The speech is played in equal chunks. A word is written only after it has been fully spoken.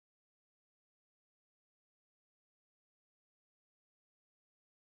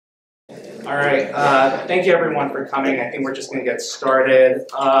All right, thank you everyone for coming. I think we're just going to get started.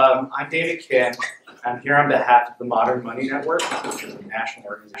 I'm David Kim. I'm here on behalf of the Modern Money Network, which is a national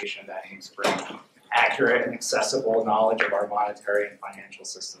organization that aims to bring accurate and accessible knowledge of our monetary and financial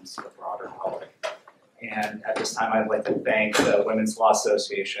systems to the broader public. And at this time, I'd like to thank the Women's Law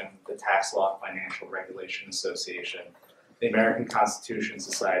Association, the Tax Law and Financial Regulation Association, the American Constitution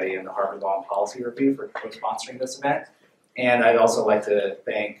Society, and the Harvard Law and Policy Review for co-sponsoring this event. And I'd also like to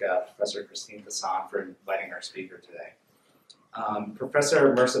thank Professor Christine Hassan for inviting our speaker today.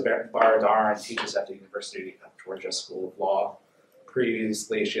 Professor Mehrsa Baradaran teaches at the University of Georgia School of Law.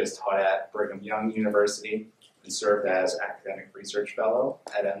 Previously, she has taught at Brigham Young University and served as academic research fellow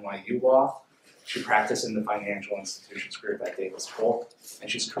at NYU Law. She practiced in the financial institutions group at Davis Polk, and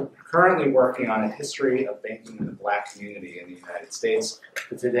she's currently working on a history of banking in the Black community in the United States.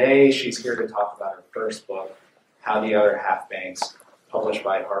 But today, she's here to talk about her first book, How the Other Half Banks, published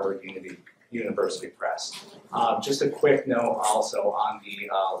by Harvard University Press. Just a quick note also on the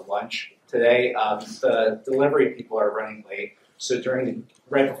lunch today. The delivery people are running late, so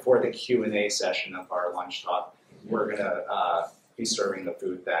right before the Q&A session of our lunch talk, we're going to be serving the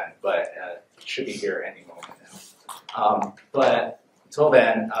food then, but it should be here any moment now. But until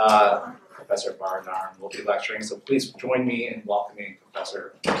then, Professor Baradaran will be lecturing, so please join me in welcoming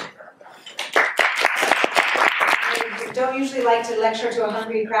Professor Baradaran. I don't usually like to lecture to a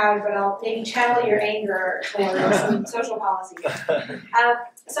hungry crowd, but I'll maybe channel your anger for some social policy.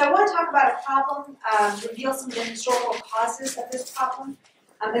 So I want to talk about a problem, reveal some of the historical causes of this problem,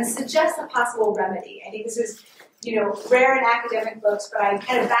 and suggest a possible remedy. I think this is, rare in academic books, but I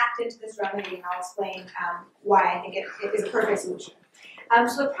kind of backed into this remedy, and I'll explain why I think it is a perfect solution.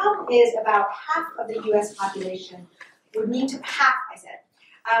 So the problem is about half of the U.S. population would need to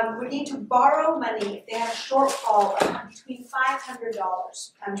would need to borrow money if they had a shortfall of between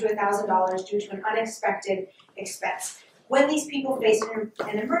 $500 to $1,000 due to an unexpected expense. When these people face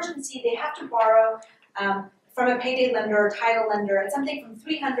an emergency, they have to borrow from a payday lender or title lender at something from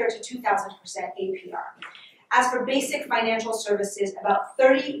 300 to 2,000% APR. As for basic financial services, about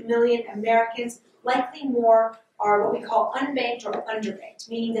 30 million Americans, likely more, are what we call unbanked or underbanked,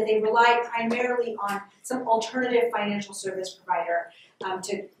 meaning that they rely primarily on some alternative financial service provider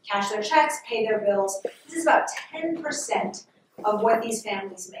to cash their checks, pay their bills. This is about 10% of what these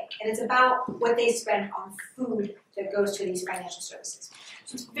families make, and it's about what they spend on food that goes to these financial services.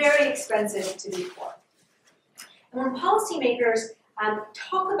 So it's very expensive to be poor. And when policymakers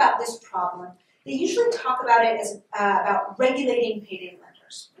talk about this problem, they usually talk about it as about regulating payday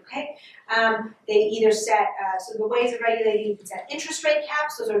lenders. Okay, they either set so the ways of regulating, you can set interest rate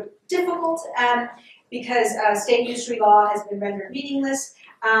caps. Those are difficult because state usury law has been rendered meaningless.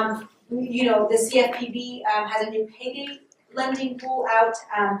 The CFPB has a new payday lending rule out.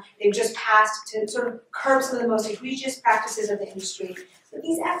 They've just passed to sort of curb some of the most egregious practices of the industry. But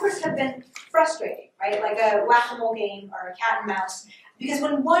these efforts have been frustrating, right? Like a whack-a-mole game or a cat and mouse, because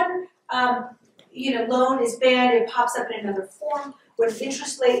when one loan is banned, it pops up in another form. When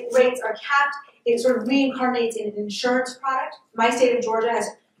interest rates are capped, it sort of reincarnates in an insurance product. My state of Georgia has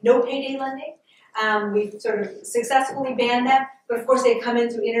no payday lending. We've sort of successfully banned them, but of course they come in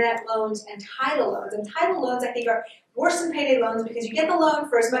through internet loans and title loans. And title loans, I think, are worse than payday loans because you get the loan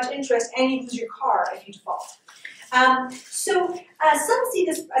for as much interest and you lose your car if you default. Some see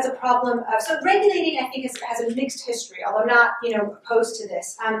this as a problem. So regulating, I think, has a mixed history, although not, opposed to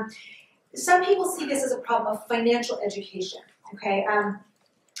this. Some people see this as a problem of financial education. Okay,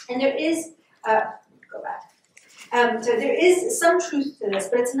 and there is so there is some truth to this,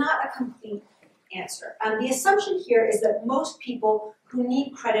 but it's not a complete answer. The assumption here is that most people who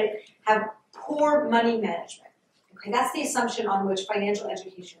need credit have poor money management. Okay, that's the assumption on which financial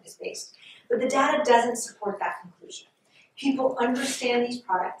education is based. But the data doesn't support that conclusion. People understand these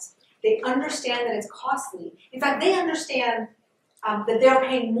products. They understand that it's costly. In fact, they understand that they're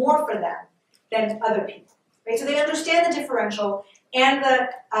paying more for them than other people. Right? So they understand the differential and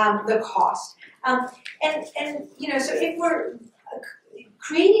the cost. So if we're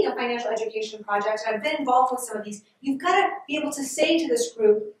creating a financial education project, and I've been involved with some of these, you've got to be able to say to this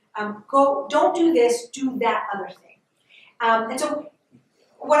group, don't do this, do that other thing. And so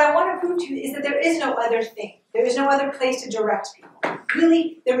what I want to prove to you is that there is no other thing. There is no other place to direct people.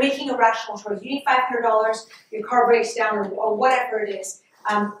 Really, they're making a rational choice. You need $500, your car breaks down, or whatever it is.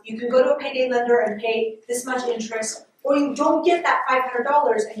 You can go to a payday lender and pay this much interest, or you don't get that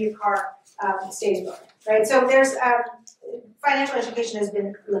 $500 and your car stays broken. Right? So there's financial education has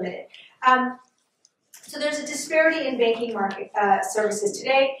been limited. So there's a disparity in banking market services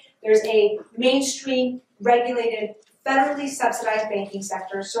today. There's a mainstream regulated federally subsidized banking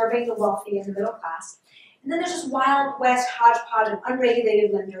sector serving the wealthy and the middle class. And then there's this wild west hodgepodge of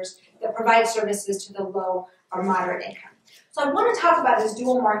unregulated lenders that provide services to the low or moderate income. So I want to talk about this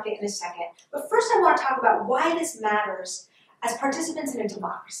dual market in a second, but first I want to talk about why this matters as participants in a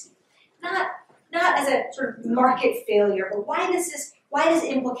democracy. Not as a sort of market failure, but why this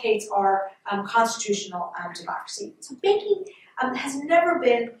implicates our constitutional democracy. So banking has never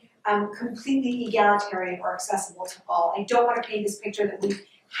been completely egalitarian or accessible to all. I don't want to paint this picture that we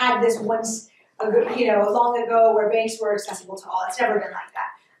had this once, long ago where banks were accessible to all. It's never been like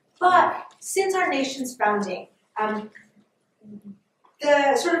that. But since our nation's founding,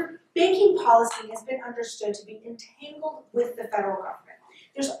 the sort of banking policy has been understood to be entangled with the federal government.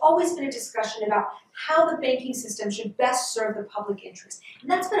 There's always been a discussion about how the banking system should best serve the public interest. And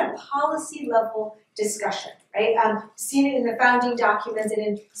that's been a policy level discussion, right? Seen it in the founding documents and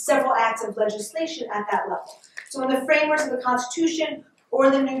in several acts of legislation at that level. So when the framers of the Constitution or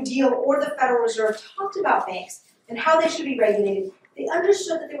the New Deal or the Federal Reserve talked about banks and how they should be regulated, they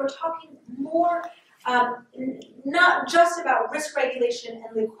understood that they were talking more not just about risk regulation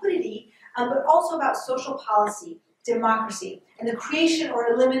and liquidity, but also about social policy, democracy, and the creation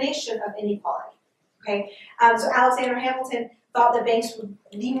or elimination of inequality. Okay, so Alexander Hamilton thought that banks were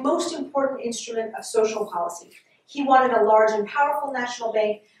the most important instrument of social policy. He wanted a large and powerful national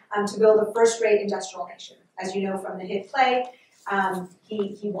bank to build a first-rate industrial nation. As you know from the hit play,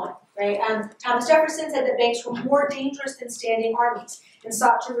 he won. Right? Thomas Jefferson said that banks were more dangerous than standing armies and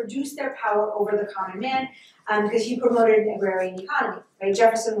sought to reduce their power over the common man because he promoted an agrarian economy. Right?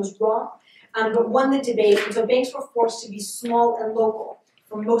 Jefferson was wrong, but won the debate, and so banks were forced to be small and local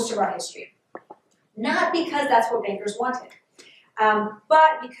for most of our history. Not because that's what bankers wanted,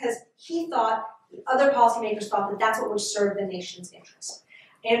 but because he thought, other policymakers thought that that's what would serve the nation's interests.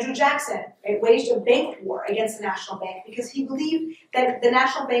 Andrew Jackson waged a bank war against the national bank because he believed that the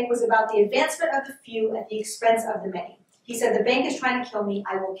national bank was about the advancement of the few at the expense of the many. He said, the bank is trying to kill me,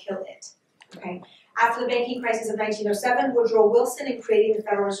 I will kill it. Okay? After the banking crisis of 1907, Woodrow Wilson, in creating the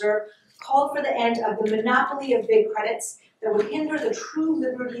Federal Reserve, called for the end of the monopoly of big credits that would hinder the true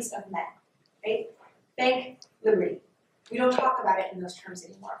liberties of men. Right? Bank liberty. We don't talk about it in those terms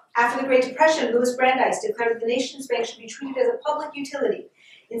anymore. After the Great Depression, Louis Brandeis declared that the nation's bank should be treated as a public utility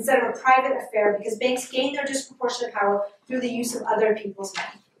instead of a private affair because banks gain their disproportionate power through the use of other people's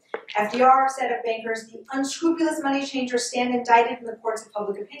money. FDR said of bankers, the unscrupulous money changers stand indicted in the courts of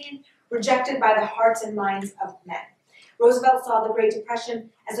public opinion, rejected by the hearts and minds of men. Roosevelt saw the Great Depression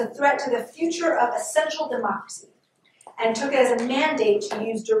as a threat to the future of essential democracy and took it as a mandate to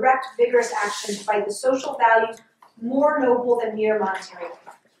use direct, vigorous action to fight the social values more noble than mere monetary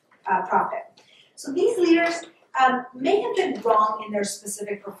profit. So these leaders may have been wrong in their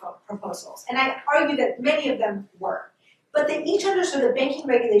specific proposals, and I argue that many of them were. But they each understood that banking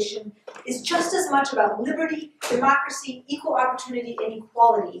regulation is just as much about liberty, democracy, equal opportunity, and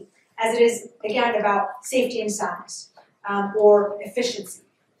equality as it is, again, about safety and soundness, or efficiency,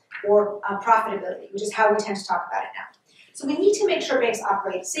 or profitability, which is how we tend to talk about it now. So we need to make sure banks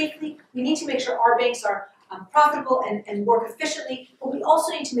operate safely. We need to make sure our banks are profitable and work efficiently, but we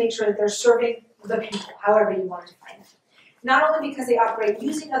also need to make sure that they're serving the people, however you want to define it. Not only because they operate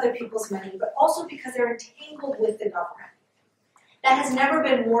using other people's money, but also because they're entangled with the government. That has never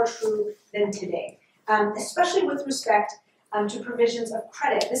been more true than today, especially with respect to provisions of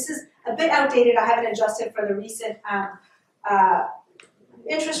credit. This is a bit outdated. I haven't adjusted for the recent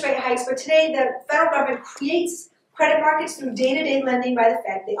interest rate hikes, but today the federal government creates credit markets through day-to-day lending by the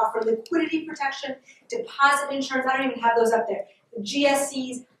Fed. They offer liquidity protection, deposit insurance. I don't even have those up there. The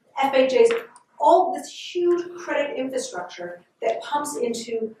GSCs, FHAs, all this huge credit infrastructure that pumps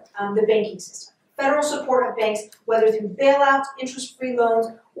into the banking system. Federal support of banks, whether through bailouts, interest-free loans,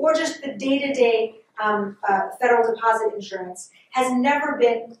 or just the day-to-day federal deposit insurance, has never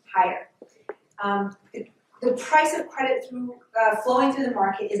been higher. The price of credit flowing through the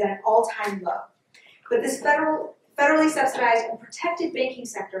market is at an all-time low. But this federally subsidized and protected banking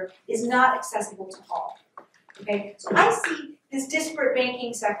sector is not accessible to all. Okay, so I see this disparate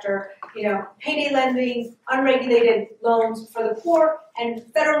banking sector, payday lending, unregulated loans for the poor, and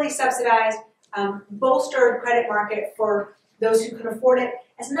federally subsidized, bolstered credit market for those who can afford it,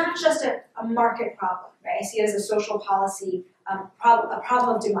 as not just a market problem. Right? I see it as a social policy a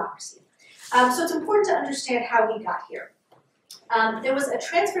problem of democracy. So it's important to understand how we got here. There was a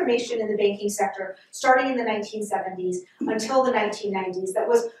transformation in the banking sector starting in the 1970s until the 1990s that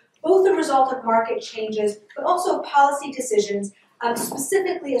was both a result of market changes, but also policy decisions,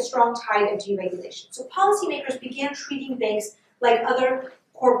 specifically a strong tide of deregulation. So policymakers began treating banks like other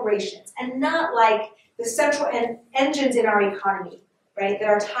corporations, and not like the central engines in our economy, right, that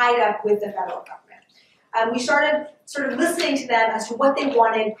are tied up with the federal government. We started sort of listening to them as to what they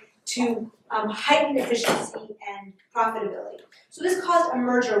wanted to heighten efficiency and profitability. So this caused a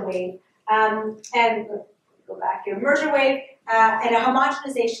merger wave, and go back here, merger wave, and a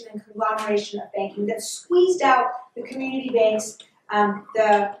homogenization and conglomeration of banking that squeezed out the community banks,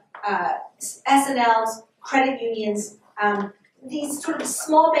 the S&Ls, credit unions, these sort of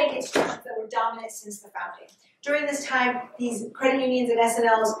small bank institutions that were dominant since the founding. During this time, these credit unions and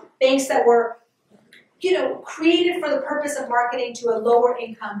S&Ls, banks that were, created for the purpose of marketing to a lower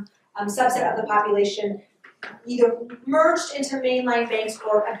income subset of the population, either merged into mainline banks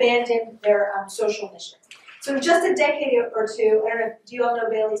or abandoned their social mission. So just a decade or two, I don't know, do you all know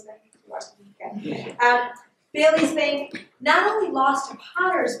Bailey's Bank? Okay. Bailey's Bank not only lost to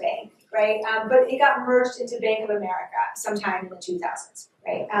Potter's Bank, right, but it got merged into Bank of America sometime in the 2000s,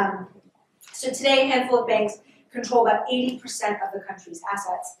 right? So today, a handful of banks control about 80% of the country's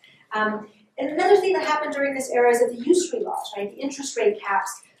assets. And another thing that happened during this era is that the usury laws, right, the interest rate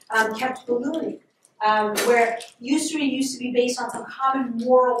caps, kept ballooning, where usury used to be based on some common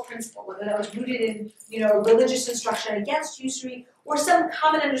moral principle, whether that was rooted in, a religious instruction against usury, or some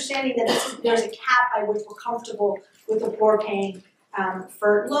common understanding that there's a cap by which we're comfortable with the poor paying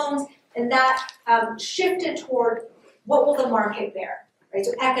for loans, and that shifted toward what will the market bear, right?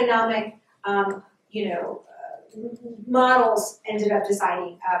 So economic, models ended up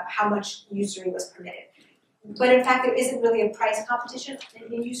deciding how much usury was permitted. But in fact, there isn't really a price competition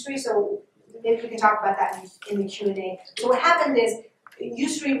in usury, so maybe we can talk about that in the Q&A. So what happened is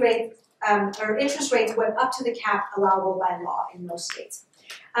usury rate or interest rates went up to the cap allowable by law in most states.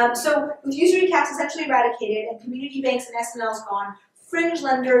 So with usury caps essentially eradicated and community banks and S&Ls gone, fringe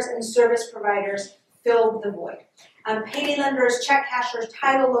lenders and service providers filled the void. Payday lenders, check cashers,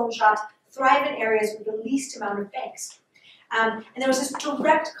 title loan shops thrive in areas with the least amount of banks. And there was this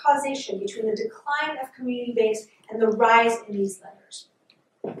direct causation between the decline of community banks and the rise in these lenders.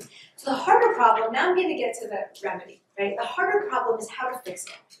 So the harder problem, now I'm going to get to the remedy, right? The harder problem is how to fix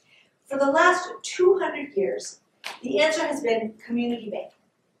it. For the last 200 years, the answer has been community banking,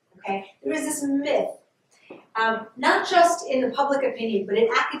 okay? There is this myth, not just in the public opinion, but in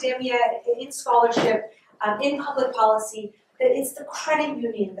academia, in scholarship, in public policy, that it's the credit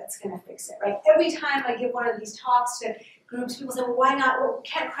union that's going to fix it, right? Every time I give one of these talks to groups, people say, well, why not? Well,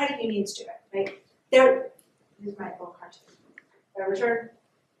 can't credit unions do it, right? Here's my little cartoon. Return.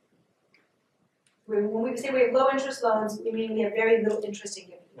 When we say we have low interest loans, we mean we have very little interest in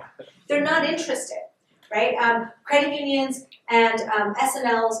giving you. They're not interested, right? Credit unions and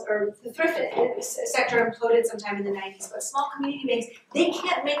S&Ls, or the thrift sector imploded sometime in the 90s, but small community banks, they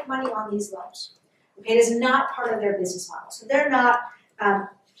can't make money on these loans. Okay, it is not part of their business model, so they're not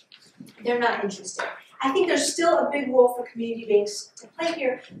interested. I think there's still a big role for community banks to play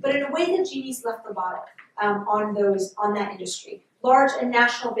here, but in a way the genie's left the bottom on that industry. Large and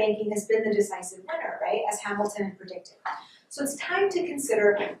national banking has been the decisive winner, right, as Hamilton had predicted. So it's time to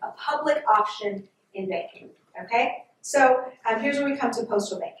consider a public option in banking, okay? So here's where we come to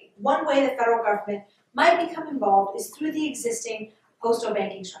postal banking. One way the federal government might become involved is through the existing postal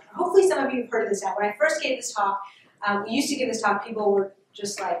banking structure. Hopefully some of you have heard of this now. When I first gave this talk, we used to give this talk, people were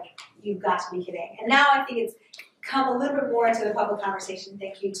just like, you've got to be kidding. And now I think it's come a little bit more into the public conversation.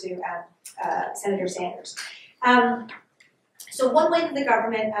 Thank you to Senator Sanders. So one way that the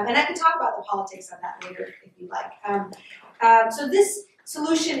government, and I can talk about the politics of that later if you'd like. So this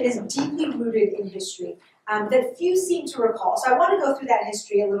solution is deeply rooted in history that few seem to recall. So I want to go through that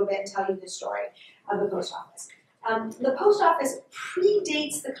history a little bit and tell you the story of the post office. The post office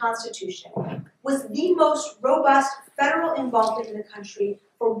predates the Constitution, was the most robust federal involvement in the country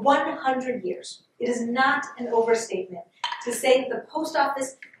for 100 years. It is not an overstatement to say that the post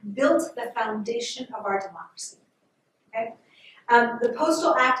office built the foundation of our democracy. Okay? The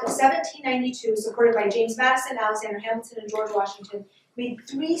Postal Act of 1792, supported by James Madison, Alexander Hamilton, and George Washington, made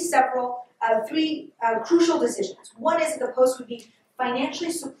three crucial decisions. One is that the post would be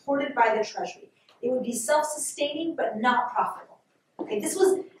financially supported by the Treasury. It would be self-sustaining but not profitable. Okay, this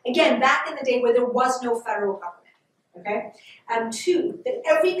was, again, back in the day where there was no federal government. Okay, two, that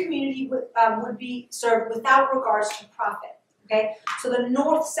every community would be served without regards to profit. Okay, so the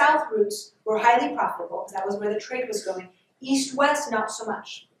north-south routes were highly profitable because that was where the trade was going. East-west, not so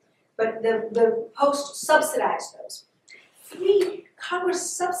much. But the post subsidized those. Three,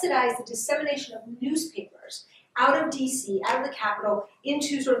 Congress subsidized the dissemination of newspapers out of DC, out of the capital,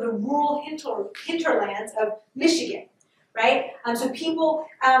 into sort of the rural hinterlands of Michigan, right? So people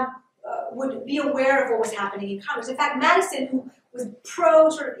would be aware of what was happening in Congress. In fact, Madison, who was pro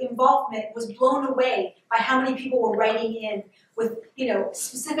sort of involvement was blown away by how many people were writing in with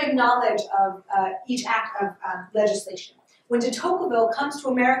specific knowledge of each act of legislation. When de Tocqueville comes to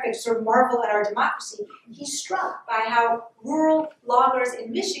America to sort of marvel at our democracy, he's struck by how rural loggers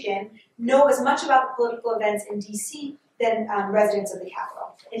in Michigan know as much about the political events in DC than residents of the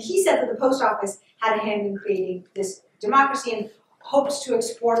Capitol. And he said that the post office had a hand in creating this democracy and hopes to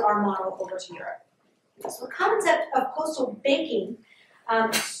export our model over to Europe. So the concept of postal banking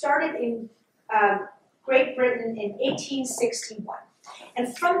started in Great Britain in 1861.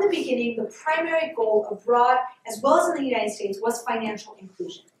 And from the beginning, the primary goal abroad, as well as in the United States, was financial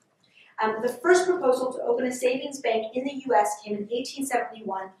inclusion. The first proposal to open a savings bank in the US came in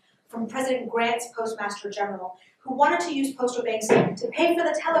 1871 from President Grant's Postmaster General, who wanted to use postal banks to pay for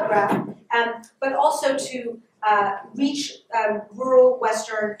the telegraph, but also to reach rural,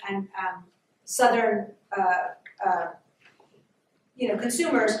 western, and southern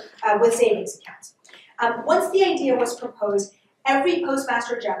consumers with savings accounts. Once the idea was proposed, every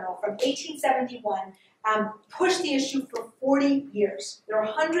Postmaster General from 1871 pushed the issue for 40 years. There were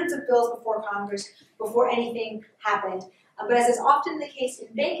hundreds of bills before Congress before anything happened. But as is often the case in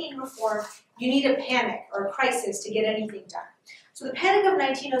banking reform, you need a panic or a crisis to get anything done. So the Panic of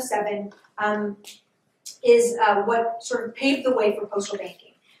 1907 is what sort of paved the way for postal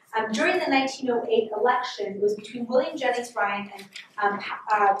banking. During the 1908 election, it was between William Jennings Bryan and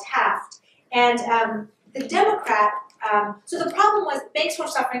Taft. And the Democrat, so the problem was banks were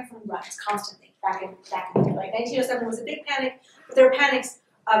suffering from runs constantly back in the day. Right? 1907 was a big panic, but there were panics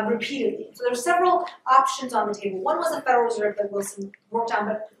repeatedly. So there were several options on the table. One was the Federal Reserve that Wilson worked on,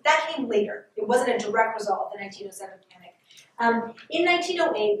 but that came later. It wasn't a direct result of the 1907 panic. In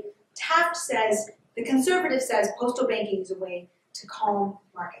 1908, Taft says, the conservative says, postal banking is a way to calm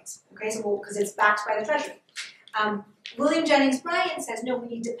markets. Okay, so because it's backed by the Treasury. William Jennings Bryan says, no, we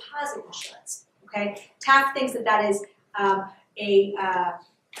need deposit insurance. Okay, Taft thinks that that is a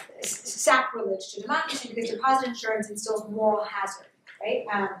sacrilege to democracy because deposit insurance instills moral hazard. Right?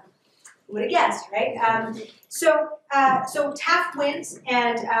 Who would have guessed, right? So Taft wins,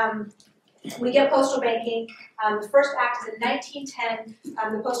 and we get postal banking. The first act is in 1910.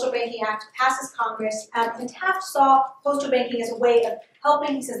 The Postal Banking Act passes Congress, and Taft saw postal banking as a way of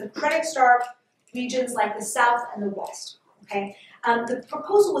helping, he says, the credit-starved regions like the South and the West. Okay, the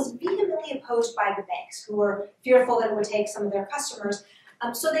proposal was vehemently opposed by the banks, who were fearful that it would take some of their customers.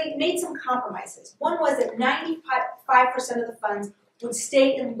 So they made some compromises. One was that 95% of the funds would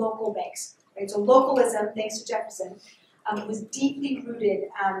stay in local banks. Right? So localism, thanks to Jefferson, was deeply rooted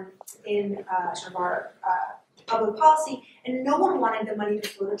in sort of our public policy, and no one wanted the money to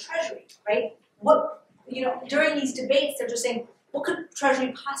flow to Treasury. Right? During these debates, they're just saying, what could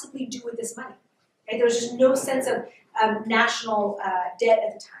Treasury possibly do with this money? Right? There was just no sense of national debt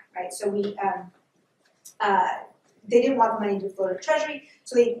at the time. Right? So they didn't want the money to flow to Treasury,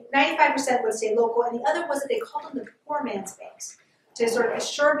 so 95% would stay local, and the other was that they called them the poor man's banks, to sort of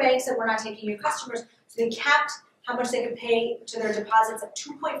assure banks that we're not taking your customers. So they capped how much they could pay to their deposits at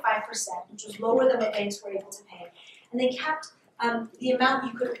 2.5%, which was lower than what banks were able to pay. And they capped the amount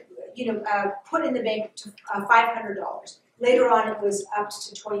you could put in the bank to $500. Later on, it was up to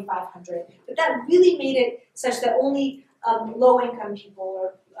 $2,500. But that really made it such that only low-income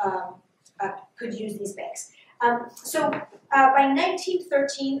people could use these banks. So by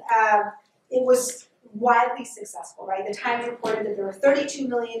 1913, it was wildly successful, right? The Times reported that there were 32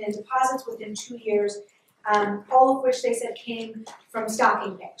 million in deposits within 2 years, all of which they said came from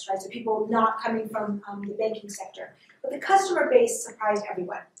stocking banks, right? So people not coming from the banking sector. But the customer base surprised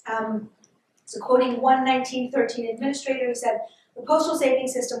everyone. So quoting one 1913 administrator who said, the postal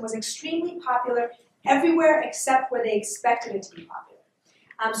savings system was extremely popular everywhere except where they expected it to be popular.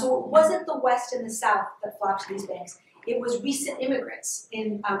 So it wasn't the West and the South that flocked to these banks. It was recent immigrants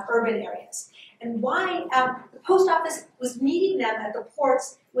in urban areas. And why? The post office was meeting them at the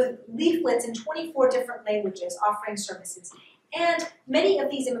ports with leaflets in 24 different languages offering services. And many of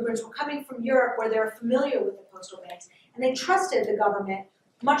these immigrants were coming from Europe where they were familiar with the postal banks. And they trusted the government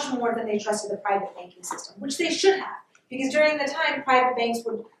much more than they trusted the private banking system, which they should have. Because during the time, private banks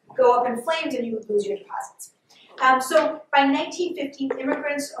would go up in flames and you would lose your deposits. So by 1915,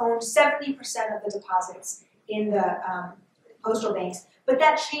 immigrants owned 70% of the deposits in the postal banks. But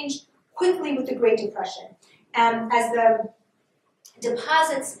that changed quickly with the Great Depression. As the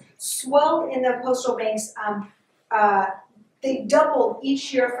deposits swelled in the postal banks, they doubled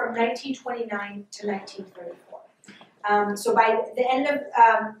each year from 1929 to 1934. So by the end of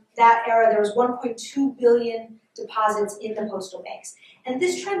that era, there was 1.2 billion deposits in the postal banks. And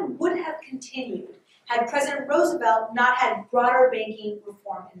this trend would have continued had President Roosevelt not had broader banking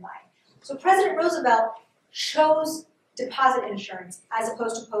reform in mind. So President Roosevelt chose deposit insurance as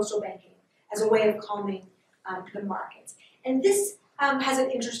opposed to postal banking as a way of calming the markets. And this has an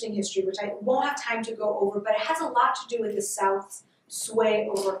interesting history, which I won't have time to go over, but it has a lot to do with the South's sway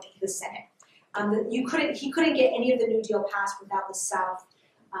over the Senate. He couldn't get any of the New Deal passed without the South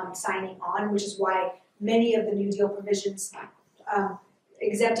signing on, which is why many of the New Deal provisions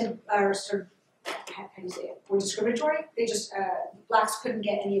exempted or sort of, how do you say it, were discriminatory. They just, blacks couldn't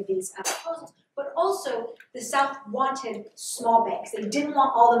get any of these proposals. But also, the South wanted small banks. They didn't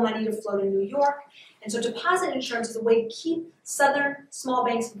want all the money to flow to New York. And so deposit insurance is a way to keep Southern small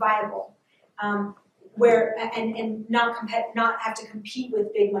banks viable, and not have to compete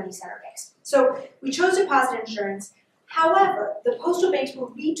with big money center banks. So we chose deposit insurance. However, the postal banks were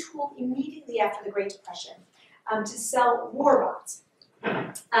retooled immediately after the Great Depression to sell war bonds.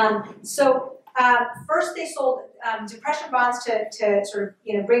 First they sold depression bonds to sort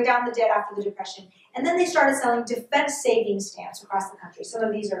of bring down the debt after the Depression, and then they started selling defense savings stamps across the country. Some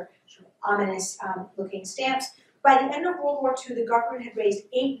of these are sort of ominous looking stamps. By the end of World War II, the government had raised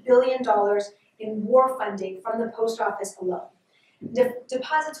 $8 billion in war funding from the post office alone.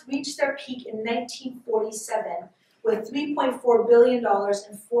 Deposits reached their peak in 1947 with $3.4 billion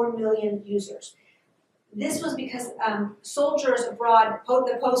and 4 million users. This was because soldiers abroad,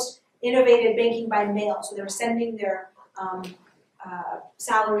 the Post innovated banking by mail, so they were sending their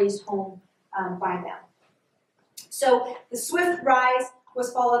salaries home by mail. So the swift rise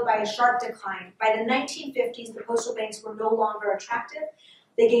was followed by a sharp decline. By the 1950s, the postal banks were no longer attractive.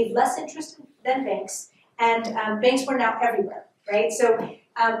 They gave less interest than banks, and banks were now everywhere, right? So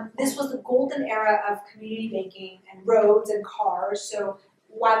this was the golden era of community banking and roads and cars. So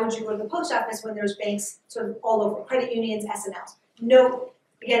why would you go to the post office when there's banks sort of all over, credit unions, S&Ls? No,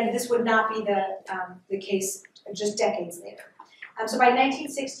 again, this would not be the case just decades later. So by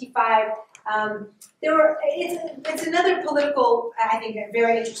 1965, it's another political, I think, a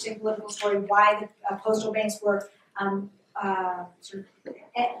very interesting political story why the postal banks were sort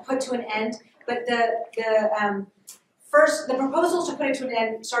of put to an end. But the proposals to put it to an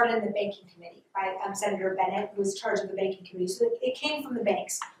end started in the Banking Committee by Senator Bennett, who was in charge of the Banking Committee. So it came from the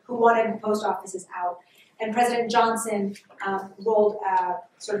banks who wanted the post offices out. And President Johnson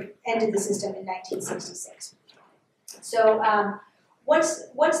sort of ended the system in 1966. So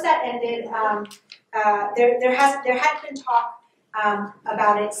once that ended, there had been talk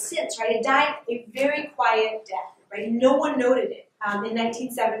about it since, right? It died a very quiet death, right? No one noted it. In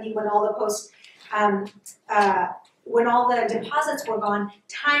 1970, when all the deposits were gone,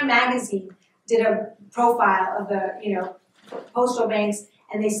 Time magazine did a profile of the postal banks,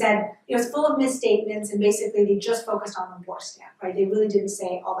 and they said it was full of misstatements, and basically they just focused on the war stamp, right? They really didn't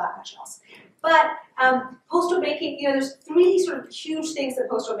say all that much else. But postal banking, there's three sort of huge things that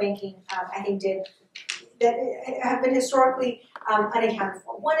postal banking, I think, did that have been historically unaccounted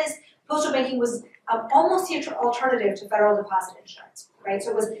for. One is postal banking was almost the alternative to federal deposit insurance, right? So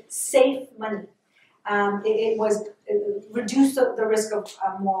it was safe money. It reduced the risk of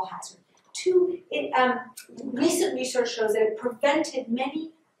moral hazard. Two, recent research shows that it prevented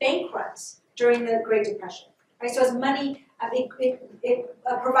many bank runs during the Great Depression. Right? So as money, it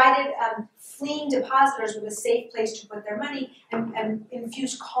provided fleeing depositors with a safe place to put their money and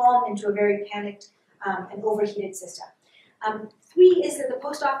infused calm into a very panicked and overheated system. Three is that the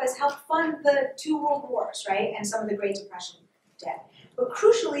post office helped fund the 2 world wars, right, and some of the Great Depression debt. But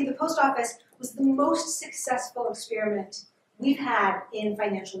crucially, the post office was the most successful experiment we've had in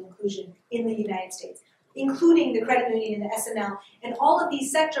financial inclusion in the United States, including the credit union and the S&L, and all of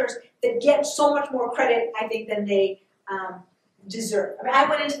these sectors that get so much more credit, I think, than they deserve. I mean, I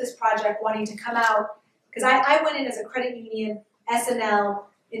went into this project wanting to come out, because I went in as a credit union, S&L,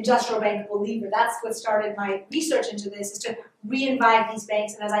 industrial bank believer. That's what started my research into this, is to re-invite these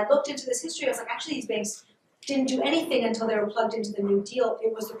banks. And as I looked into this history, I was like, actually, these banks didn't do anything until they were plugged into the New Deal.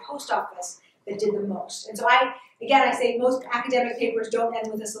 It was the post office that did the most. And so I say most academic papers don't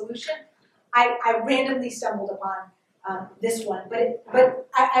end with a solution. I randomly stumbled upon this one, but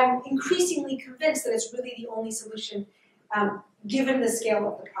I'm increasingly convinced that it's really the only solution given the scale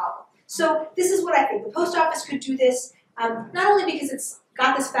of the problem. So this is what I think. The post office could do this, not only because it's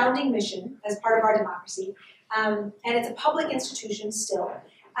got this founding mission as part of our democracy, and it's a public institution still,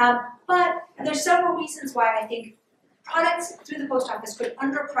 but there's several reasons why I think products through the post office could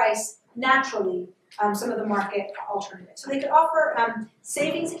underprice naturally some of the market alternatives. So they could offer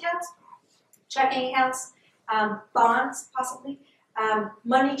savings accounts, checking accounts, bonds possibly,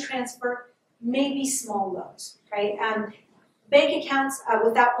 money transfer, maybe small loans, right? Bank accounts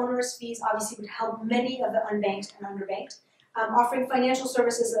without onerous fees obviously would help many of the unbanked and underbanked. Offering financial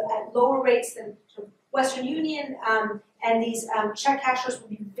services at lower rates than Western Union and these check cashers will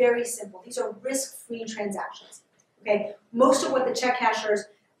be very simple. These are risk-free transactions. Okay, most of what the check cashers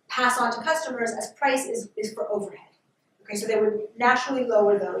pass on to customers as price is for overhead. Okay, so they would naturally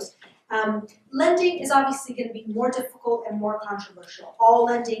lower those. Lending is obviously going to be more difficult and more controversial. All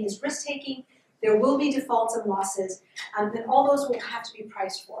lending is risk-taking. There will be defaults and losses, and all those will have to be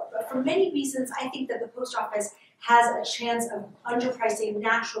priced for. But for many reasons, I think that the post office has a chance of underpricing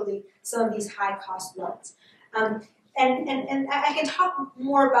naturally some of these high-cost loans. And I can talk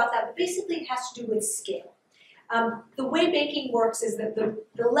more about that, but basically it has to do with scale. The way banking works is that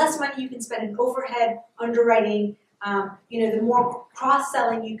the less money you can spend in overhead, underwriting, the more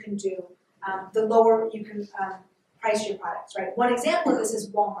cross-selling you can do, the lower you can price your products, right? One example of this is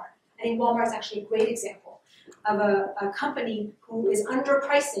Walmart. I think Walmart is actually a great example of a company who is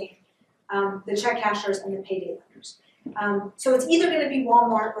underpricing the check cashers and the payday lenders. So it's either going to be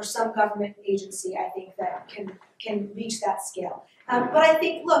Walmart or some government agency, I think, that can reach that scale. But I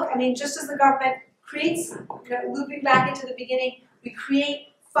think, look, I mean, just as the government creates, looping back into the beginning, we create,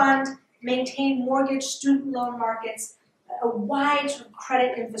 fund, maintain mortgage, student loan markets, a wide sort of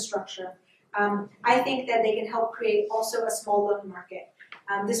credit infrastructure. I think that they can help create also a small loan market.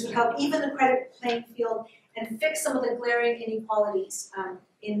 This would help even the credit playing field and fix some of the glaring inequalities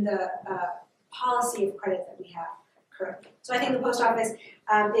in the policy of credit that we have currently. So I think the post office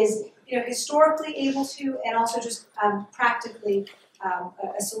is historically able to, and also just practically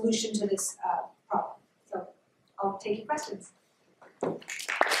a solution to this problem. So I'll take your questions.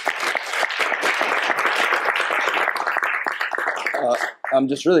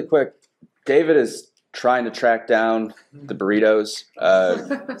 Just really quick, David is trying to track down the burritos.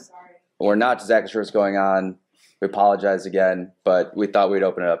 Sorry. We're not exactly sure what's going on. We apologize again, but we thought we'd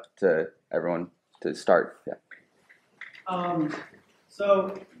open it up to everyone to start. Yeah.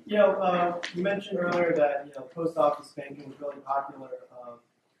 You mentioned earlier that post office banking was really popular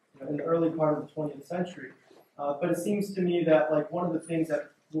in the early part of the 20th century. But it seems to me that one of the things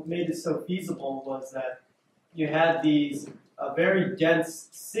that made it so feasible was that you had these very dense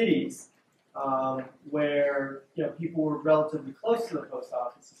cities where people were relatively close to the post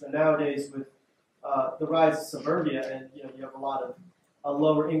offices, and nowadays with the rise of suburbia, and you have a lot of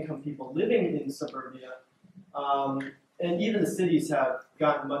lower income people living in suburbia, and even the cities have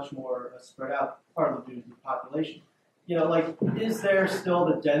gotten much more spread out, partly due to the population. Is there still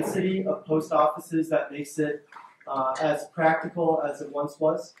the density of post offices that makes it as practical as it once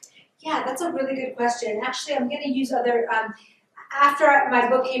was? Yeah, that's a really good question. Actually, I'm going to use other. After my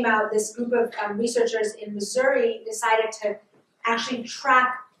book came out, this group of researchers in Missouri decided to actually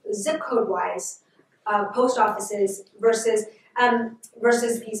track zip code-wise post offices versus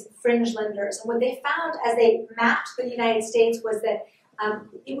these fringe lenders. And what they found as they mapped the United States was that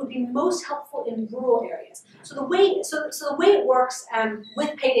it would be most helpful in rural areas. So the way it works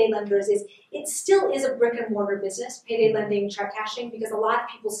with payday lenders is it still is a brick and mortar business, payday lending, check cashing, because a lot of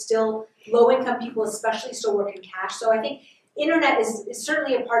people still, low income people especially, still work in cash. So I think internet is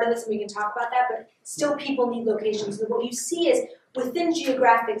certainly a part of this, and we can talk about that, but still people need locations. And what you see is within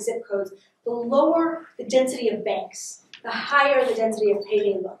geographic zip codes, the lower the density of banks, the higher the density of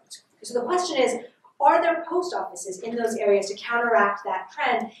payday loans. So the question is, are there post offices in those areas to counteract that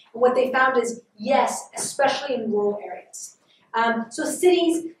trend? And what they found is yes, especially in rural areas. So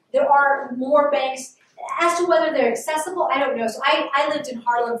cities, there are more banks. As to whether they're accessible, I don't know. So I lived in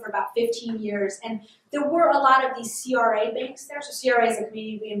Harlem for about 15 years, and there were a lot of these CRA banks there. So CRA is a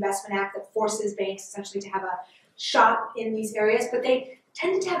Community Reinvestment Act that forces banks essentially to have a shop in these areas, but they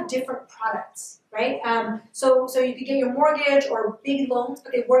tended to have different products, right? So you could get your mortgage or big loans,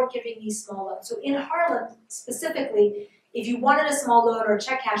 but they weren't giving these small loans. So in Harlem specifically, if you wanted a small loan or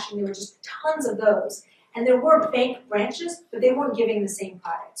check cashing, there were just tons of those. And there were bank branches, but they weren't giving the same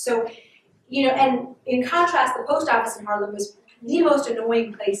product. So, and in contrast, the post office in Harlem was the most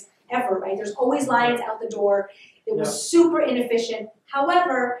annoying place ever, right? There's always lines out the door. It was super inefficient.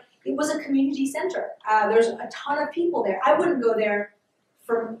 However, it was a community center. There's a ton of people there. I wouldn't go there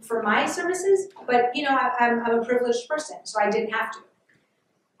for my services, but I'm a privileged person, so I didn't have to.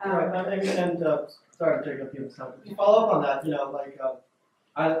 Right, sorry to take up your time. To follow up on that,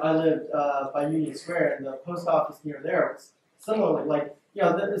 I lived by Union Square, and the post office near there was similarly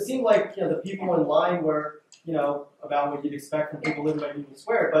it seemed like the people in line were about what you'd expect from people living by Union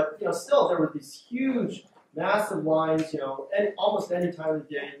Square, but still there were these huge massive lines, almost any time of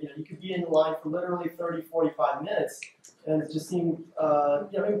the day. You could be in line for literally 30, 45 minutes, and it just seemed,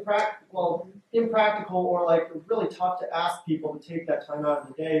 impractical or like really tough to ask people to take that time out of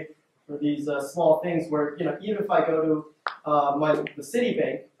the day for these small things. Where even if I go to the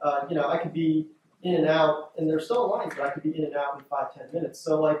Citibank, I could be in and out, and there's still lines, but I could be in and out in 5-10 minutes.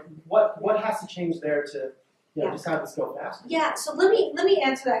 So like, what has to change there to just have this go faster? Yeah, so let me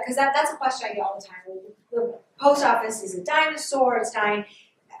answer that, because that's a question I get all the time. The post office is a dinosaur, it's dying,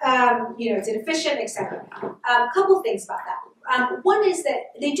 it's inefficient, etc. A couple of things about that. One is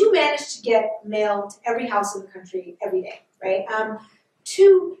that they do manage to get mail to every house in the country every day, right?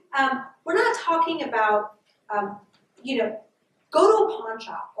 Two, we're not talking about, go to a pawn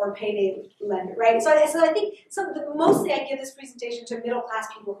shop or a payday lender, right? So I think mostly I give this presentation to middle-class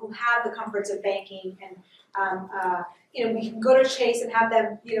people who have the comforts of banking, and we can go to Chase and have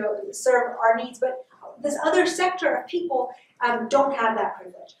them, serve our needs, but this other sector of people don't have that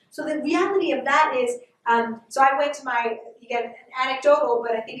privilege. So the reality of that is, so I went to again, anecdotal,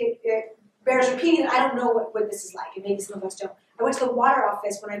 but I think it bears repeating. I don't know what this is like, and maybe some of us don't. I went to the water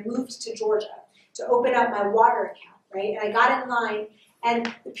office when I moved to Georgia to open up my water account, right? And I got in line,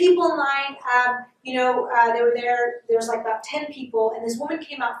 and the people in line, they were there. There was like about 10 people, and this woman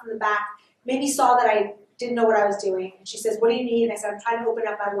came out from the back, maybe saw that I didn't know what I was doing, and she says, "What do you need?" And I said, "I'm trying to open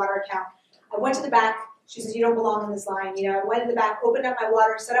up my water account." I went to the back. She says, "You don't belong in this line." I went in the back, opened up my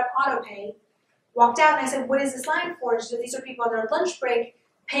water, set up auto pay, walked out, and I said, "What is this line for?" And she said, "These are people on their lunch break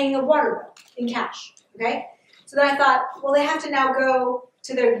paying a water bill in cash." Okay? So then I thought, well, they have to now go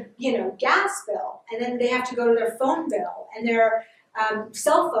to their, gas bill, and then they have to go to their phone bill and their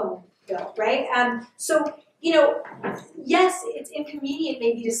cell phone bill, right? Yes, it's inconvenient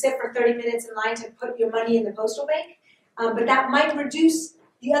maybe to sit for 30 minutes in line to put your money in the postal bank, but that might reduce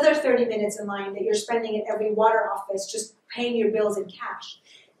the other 30 minutes in line that you're spending at every water office just paying your bills in cash.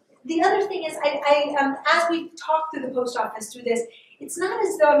 The other thing is, as we talk through the post office through this, it's not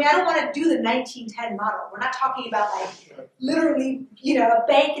as though, I don't want to do the 1910 model. We're not talking about like literally, a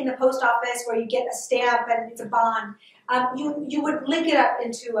bank in the post office where you get a stamp and it's a bond. You would link it up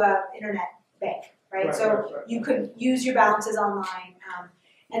into an internet bank, right? So you could use your balances online,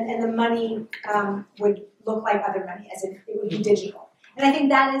 and the money would look like other money, as if it would be digital. And I think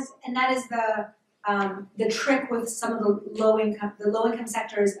that is the trick with some of the low income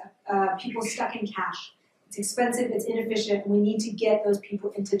sectors, people stuck in cash. It's expensive, it's inefficient, and we need to get those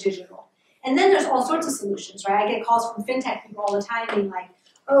people into digital. And then there's all sorts of solutions, right? I get calls from fintech people all the time being like,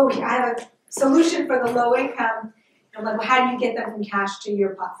 "Oh, I have a solution for the low income." And I'm like, well, how do you get them from cash to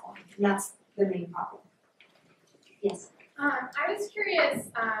your platform? And that's the main problem. Yes? I was curious,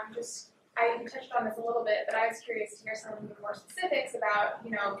 I touched on this a little bit, but I was curious to hear some of the more specifics about,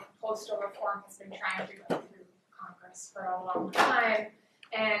 postal reform has been trying to go through Congress for a long time,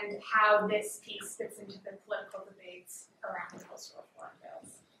 and how this piece fits into the political debates around the postal reform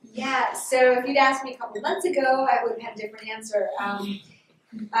bills. Yeah, so if you'd asked me a couple months ago, I would have had a different answer.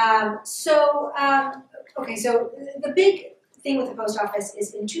 Okay, so the big thing with the post office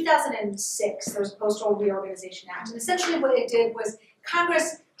is in 2006, there was a Postal Reorganization Act, and essentially what it did was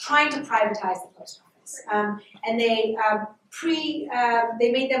Congress trying to privatize the post office, and they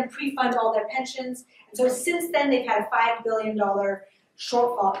made them pre-fund all their pensions, and so since then they've had a $5 billion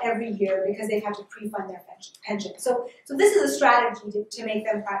shortfall every year because they've had to pre-fund their pension. So this is a strategy to make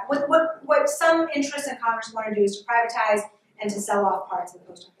them private. What some interests in Congress want to do is to privatize and to sell off parts of the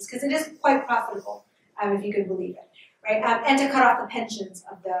post office, because it is quite profitable, if you can believe it, right? And to cut off the pensions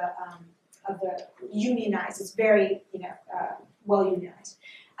of the unionized. It's very well unionized.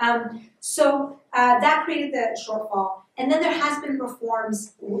 So that created the shortfall. And then there has been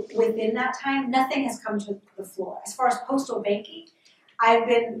reforms within that time. Nothing has come to the floor. As far as postal banking, I've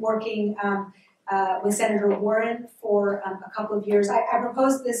been working with Senator Warren for a couple of years. I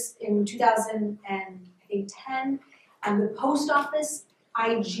proposed this in 2010. The post office,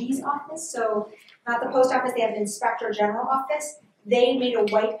 IG's office, so not the post office, they have an inspector general office. They made a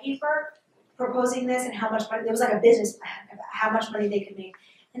white paper proposing this and how much money, there was like a business plan about how much money they could make.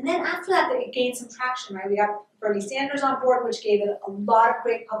 And then after that, it gained some traction, right? We got Bernie Sanders on board, which gave it a lot of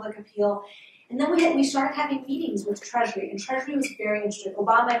great public appeal. And then we started having meetings with Treasury, and Treasury was very interested.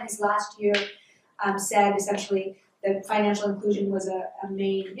 Obama in his last year said essentially that financial inclusion was a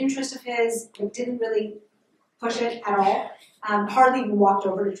main interest of his. It didn't really push it at all. Hardly even walked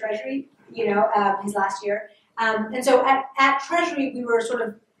over to Treasury, his last year. And so at Treasury, we were sort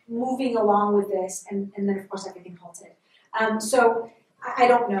of moving along with this, and then of course everything halted. So I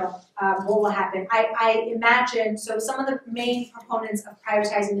don't know what will happen. I imagine, so some of the main proponents of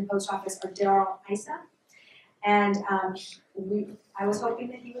privatizing the post office are Darrell Issa, And I was hoping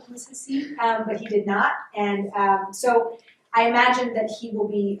that he would lose his seat, but he did not. And so I imagine that he will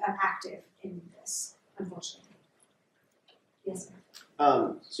be active in this, unfortunately. Yes, sir.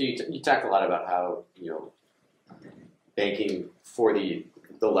 So you talked a lot about how banking for the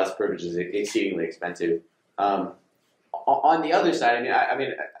less privileged is exceedingly expensive. On the other side,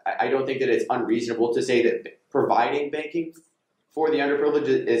 I don't think that it's unreasonable to say that providing banking for the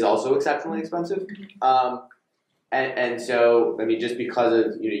underprivileged is also exceptionally expensive. And so just because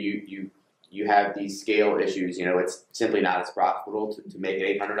of you have these scale issues, it's simply not as profitable to make an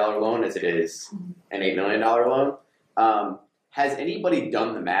 $800 loan as it is an $8 million loan. Has anybody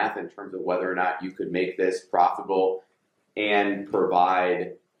done the math in terms of whether or not you could make this profitable and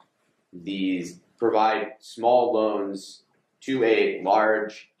provide small loans to a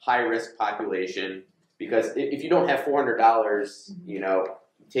large, high-risk population? Because if you don't have $400,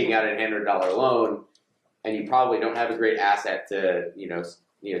 taking out a $800 loan, and you probably don't have a great asset to,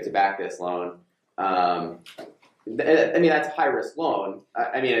 to back this loan, that's a high-risk loan.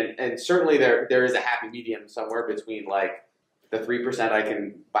 And certainly there is a happy medium somewhere between the 3% I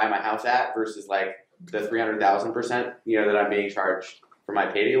can buy my house at versus the 300,000%, that I'm being charged for my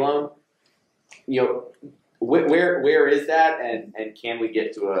payday loan. Where is that, and can we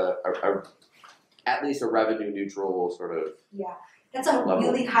get to a at least a revenue neutral sort of? Yeah, that's a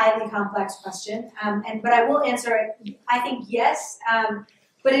really highly complex question, but I will answer it. I think yes,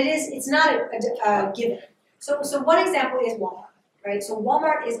 but it's not a given. So one example is Walmart, right? So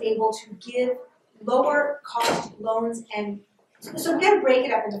Walmart is able to give lower cost loans, and so we got to break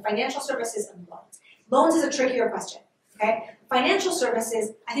it up into financial services and loans. Loans is a trickier question, okay? Financial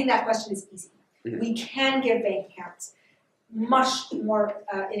services, I think that question is easy. Mm-hmm. We can give bank accounts much more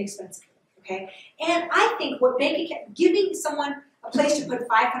inexpensive, okay? And I think giving someone a place to put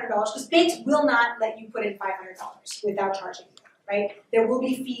 $500, because banks will not let you put in $500 without charging you, right? There will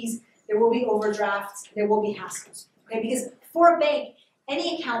be fees, there will be overdrafts, there will be hassles, okay? Because for a bank,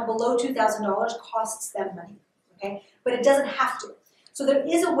 any account below $2,000 costs them money, okay? But it doesn't have to. So there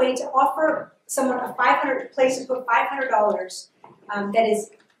is a way to offer someone a place to put $500 that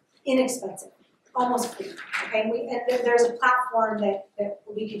is inexpensive, almost free. Okay, and there's a platform that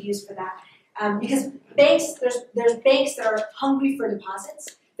we could use for that. Because banks, there's banks that are hungry for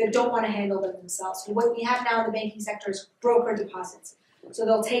deposits that don't want to handle them themselves. So what we have now in the banking sector is broker deposits. So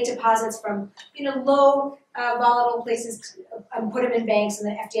they'll take deposits from low volatile places and put them in banks,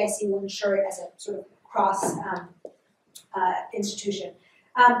 and the FDIC will insure it as a sort of cross institution.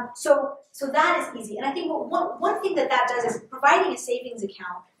 So that is easy. And I think one thing that does is providing a savings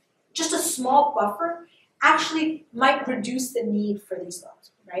account, just a small buffer, actually might reduce the need for these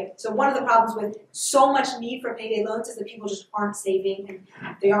loans, right? So one of the problems with so much need for payday loans is that people just aren't saving, and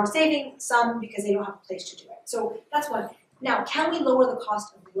they aren't saving some because they don't have a place to do it. So that's one. Now, can we lower the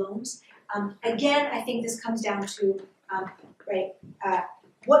cost of loans? Again, I think this comes down to,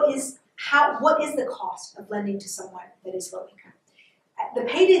 what is the cost of lending to someone that is low income? The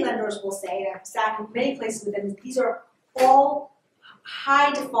payday lenders will say, and I've sat in many places with them, these are all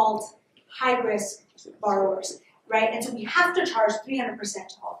high default, high risk borrowers, right? And so we have to charge 300%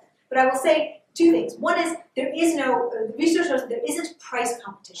 to all of them. But I will say two things. One is the research shows that there isn't price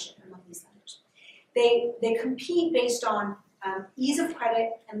competition among these lenders. They compete based on ease of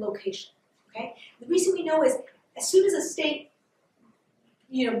credit and location, okay? The reason we know is as soon as a state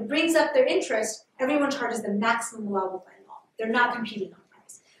brings up their interest, everyone charges the maximum allowable by law. They're not competing on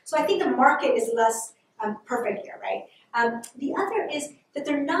price. So I think the market is less perfect here, right? The other is that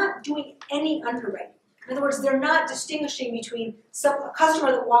they're not doing any underwriting. In other words, they're not distinguishing between a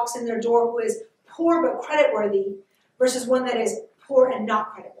customer that walks in their door who is poor but creditworthy versus one that is poor and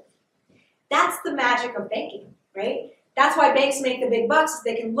not creditworthy. That's the magic of banking, right? That's why banks make the big bucks.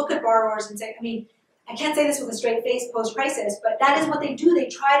 They can look at borrowers and say, I can't say this with a straight face post-crisis, but that is what they do. They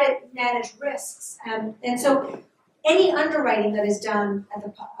try to manage risks. And so any underwriting that is done at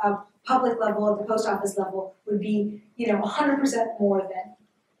the public level, at the post office level, would be 100% more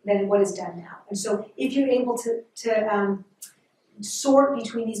than what is done now. And so if you're able to sort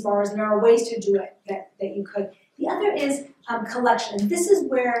between these borrowers, and there are ways to do it that you could. The other is collection. And this is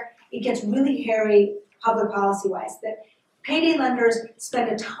where it gets really hairy public policy-wise, that payday lenders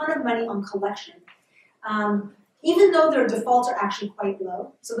spend a ton of money on collection. Even though their defaults are actually quite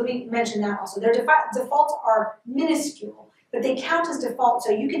low. So let me mention that also. Their defaults are minuscule, but they count as default.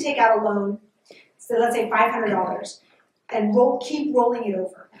 So you can take out a loan, so let's say $500, and keep rolling it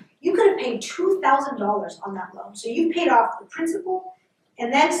over. You could have paid $2,000 on that loan. So you've paid off the principal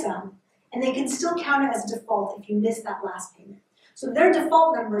and then some, and they can still count it as a default if you miss that last payment. So their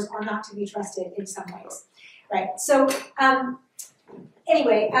default numbers are not to be trusted in some ways. Right. So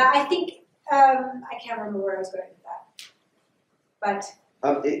anyway, I think I can't remember where I was going with that,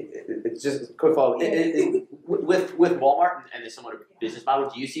 but It's just a quick follow. With Walmart and this somewhat of a business model,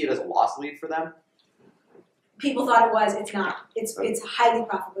 do you see it as a loss lead for them? people thought it was. It's not. It's highly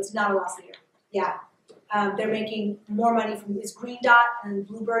profitable. It's not a loss leader. Yeah. They're making more money from this Green Dot and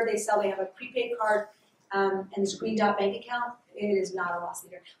Bluebird. They have a prepaid card and this Green Dot bank account. It is not a loss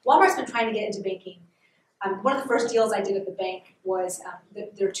leader. Walmart's been trying to get into banking. One of the first deals I did at the bank was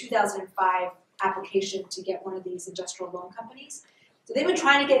their 2005 application to get one of these industrial loan companies. So they've been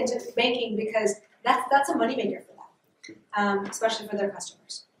trying to get into banking because that's a moneymaker for them, especially for their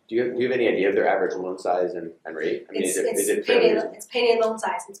customers. Do you have any idea of their average loan size and rate? I mean, is it It's payday loan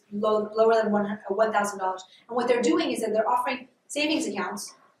size. It's lower than $1,000. And what they're doing is that they're offering savings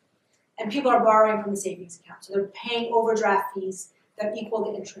accounts, and people are borrowing from the savings account. So they're paying overdraft fees that equal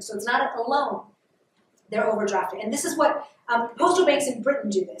the interest. So it's not a loan. They're overdrafted. And this is what postal banks in Britain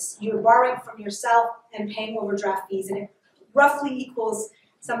do this. You're borrowing from yourself and paying overdraft fees, and it roughly equals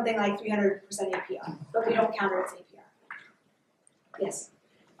something like 300% APR. But we don't count it as APR. Yes?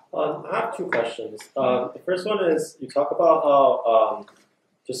 I have two questions. The first one is you talk about how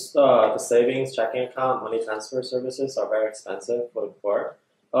the savings, checking account, money transfer services are very expensive for the poor.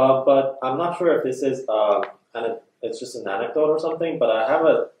 But I'm not sure if this is it's just an anecdote or something. But I have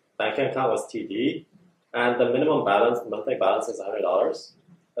a banking account with TD, and the minimum balance, monthly balance, is $100.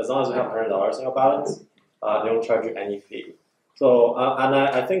 As long as you have $100 in your balance, they don't charge you any fee. So and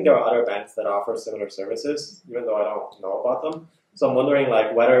I think there are other banks that offer similar services, even though I don't know about them. So I'm wondering,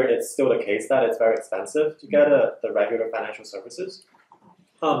 like, whether it's still the case that it's very expensive to get the regular financial services.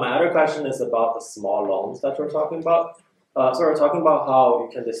 My other question is about the small loans that we're talking about. So we're talking about how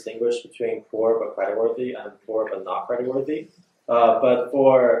you can distinguish between poor but creditworthy and poor but not creditworthy.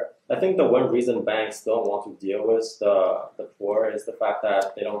 I think the one reason banks don't want to deal with the poor is the fact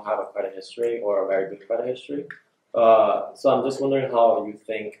that they don't have a credit history or a very good credit history. So I'm just wondering how you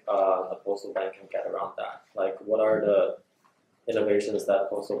think a postal bank can get around that. Like, what are the innovations that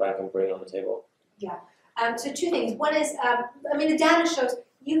postal bank can bring on the table? Yeah. So two things. One is, the data shows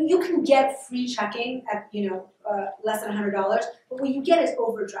you can get free checking at less than $100, but what you get is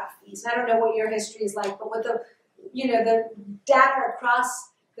overdraft fees. And I don't know what your history is like, but what the data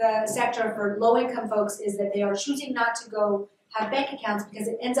across the sector for low-income folks is that they are choosing not to go have bank accounts because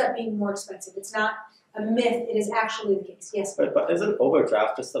it ends up being more expensive. It's not a myth; it is actually the case. Yes. But isn't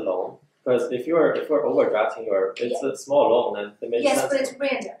overdraft just a loan? Because if we're overdrafting it's a small loan, and it makes sense. Yes, but it's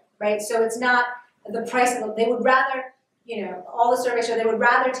random, right? So it's not the price of it. They would rather, all the surveys show they would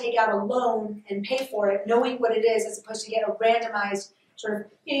rather take out a loan and pay for it, knowing what it is, as opposed to get a randomized sort of.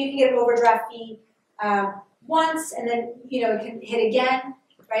 You can get an overdraft fee once, and then it can hit again,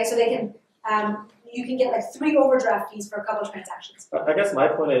 right? So they can. You can get like 3 overdraft fees for a couple transactions. I guess my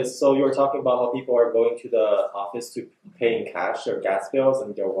point is, so you were talking about how people are going to the office to pay in cash their gas bills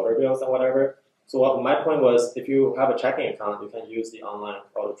and their water bills and whatever. So my point was, if you have a checking account, you can use the online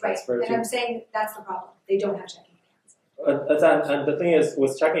auto transfer. Right, and I'm saying that's the problem. They don't have checking accounts. And the thing is,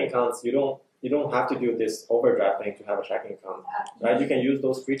 with checking accounts, you don't have to do this overdraft thing to have a checking account, right? You can use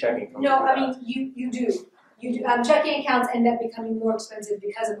those free checking accounts. No, I mean you do. Checking accounts end up becoming more expensive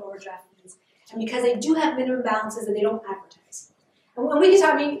because of overdraft fees. And because they do have minimum balances that they don't advertise. And when we can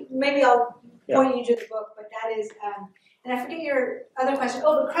talk, maybe I'll point you to the book, but that is, and I forget your other question.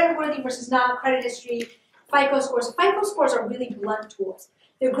 Oh, the creditworthy versus not, credit history, FICO scores. FICO scores are really blunt tools.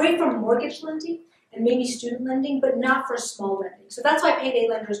 They're great for mortgage lending and maybe student lending, but not for small lending. So that's why payday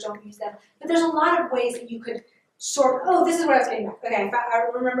lenders don't use them. But there's a lot of ways that you could sort. Oh, this is what I was getting back. Okay, I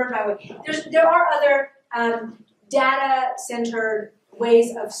remember my way. There are other data-centered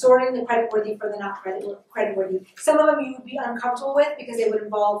ways of sorting the creditworthy for the not creditworthy. Some of them you would be uncomfortable with because they would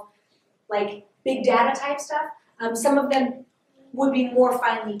involve like big data type stuff. Some of them would be more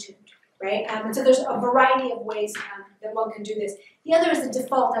finely tuned, right? And so there's a variety of ways that one can do this. The other is the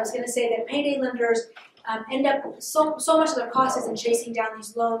default. I was going to say that payday lenders end up so much of their cost is in chasing down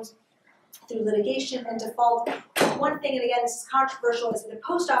these loans through litigation and default. One thing, and again, this is controversial, is that the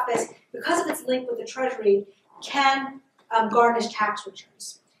post office, because of its link with the Treasury, can garnish tax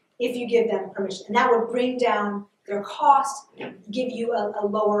returns if you give them permission. And that would bring down their cost, give you a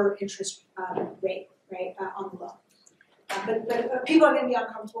lower interest rate, right, on the loan. But people are going to be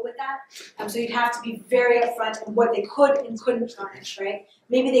uncomfortable with that. So you'd have to be very upfront on what they could and couldn't garnish, right?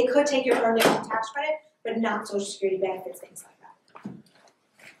 Maybe they could take your earned income tax credit, but not Social Security benefits, things like that.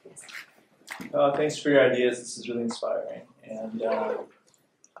 Yes. Thanks for your ideas. This is really inspiring. And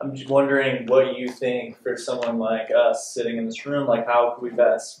I'm just wondering what you think for someone like us sitting in this room, like how could we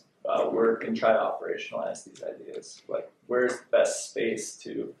best work and try to operationalize these ideas? Like, where's the best space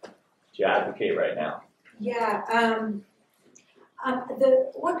to advocate right now? Yeah,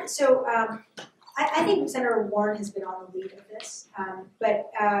 I think Senator Warren has been on the lead of this,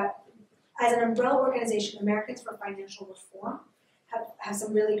 but as an umbrella organization, Americans for Financial Reform have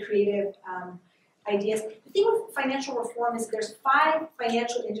some really creative ideas. The thing with financial reform is there's 5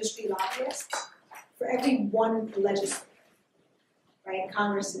 financial industry lobbyists for every 1 legislator, right?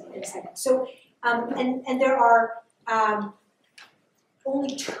 Congress and Senate. So, and there are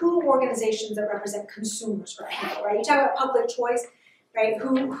only 2 organizations that represent consumers right now, right? You talk about public choice, right?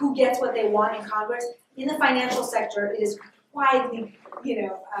 Who gets what they want in Congress? In the financial sector, it is widely,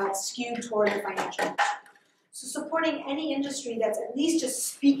 skewed toward the financial industry. So supporting any industry that's at least just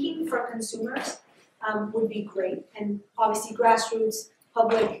speaking for consumers would be great. And obviously grassroots,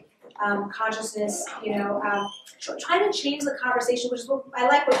 public consciousness, trying to change the conversation, which is what I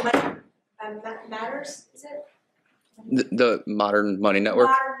like what Money Matters, is it? The Modern Money Network?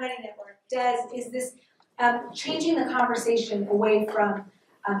 Modern Money Network is this changing the conversation away from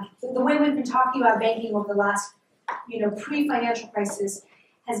the way we've been talking about banking over the last, pre-financial crisis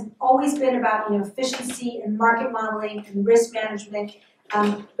has always been about, efficiency and market modeling and risk management.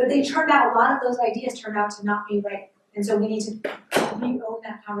 But they turned out, a lot of those ideas turned out to not be right. And so we need to re-own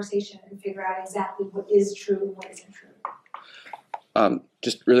that conversation and figure out exactly what is true and what isn't true.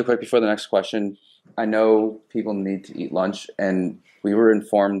 Just really quick before the next question, I know people need to eat lunch, and we were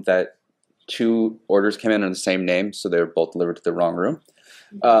informed that 2 orders came in on the same name, so they were both delivered to the wrong room.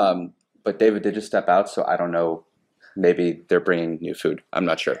 But David did just step out, so I don't know. Maybe they're bringing new food. I'm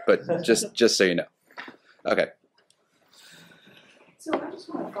not sure, but just so you know. Okay. So I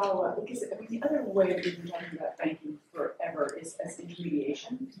just want to follow up, because the other way we've been talking about banking forever is as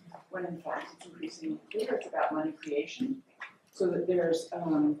intermediation, when in fact it's increasingly clear it's about money creation, so that there's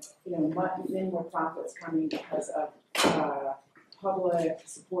many more profits coming because of public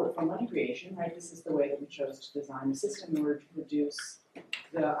support for money creation, right? This is the way that we chose to design the system in order to reduce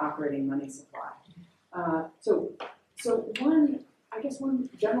the operating money supply. So one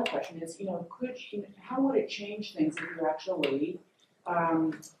general question is, how would it change things if you actually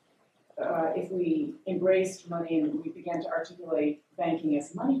if we embraced money and we began to articulate banking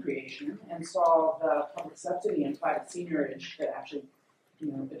as money creation and saw the public subsidy and private seigniorage that actually,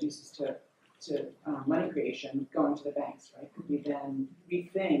 reduces to money creation going to the banks, right? Could we then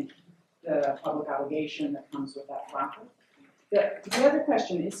rethink the public obligation that comes with that profit? The other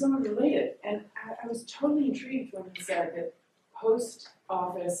question is somewhat related, and I was totally intrigued when you said that post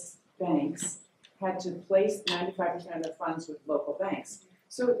office banks had to place 95% of their funds with local banks.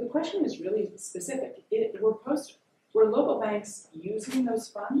 So the question is really specific. Were local banks using those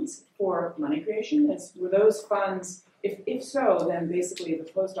funds for money creation? Were those funds, if so, then basically the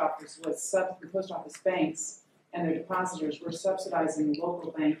post office banks and their depositors were subsidizing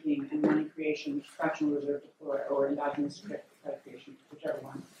local banking and money creation, fractional reserve or endogenous credit creation,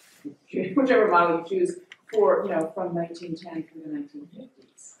 whichever model you choose, from 1910 through the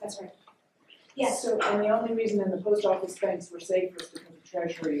 1950s. That's right. Yes. So, and the only reason then the post office banks were safe was because the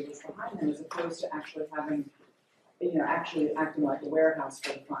Treasury was behind them, as opposed to actually having, actually acting like a warehouse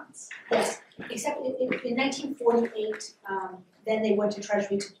for the funds. Yes, except in 1948, then they went to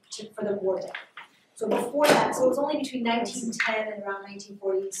Treasury for the war debt. So before that, so it was only between 1910 and around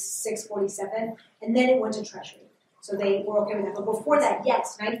 1946, 47, and then it went to Treasury. So they were okay with that. But before that,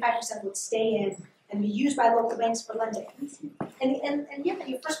 yes, 95% would stay in and be used by local banks for lending. And yeah,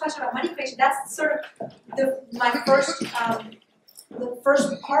 your first question about money creation, that's sort of the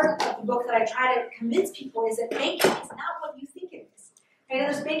first part of the book that I try to convince people is that banking is not what you think it is.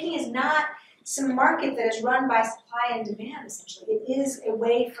 Right? Banking is not some market that is run by supply and demand, essentially. It is a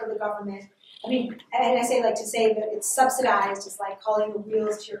way for the government. And I say to say that it's subsidized is like calling the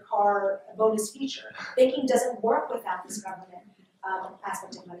wheels to your car a bonus feature. Banking doesn't work without this government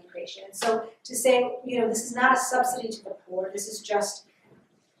aspect of money creation. And so to say, this is not a subsidy to the poor, this is just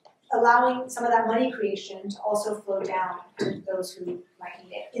allowing some of that money creation to also flow down to those who might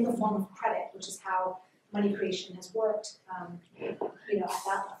need it in the form of credit, which is how money creation has worked, at that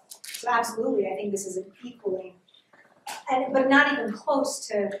level. So absolutely, I think this is an equaling, but not even close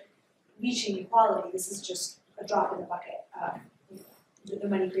to reaching equality. This is just a drop in the bucket of the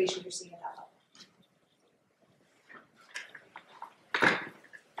money creation you're seeing at that level.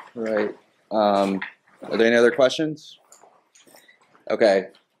 Right. Are there any other questions? Okay.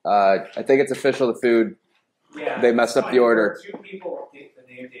 I think it's official. The food. Yeah. They messed up the order. 2 people with the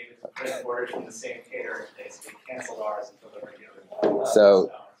name David put orders from the same caterer today, so we canceled ours until the regular. So,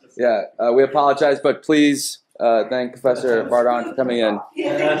 yeah, we apologize, but please thank Professor Baradaran for coming in.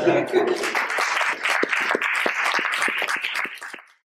 Yeah, thank you.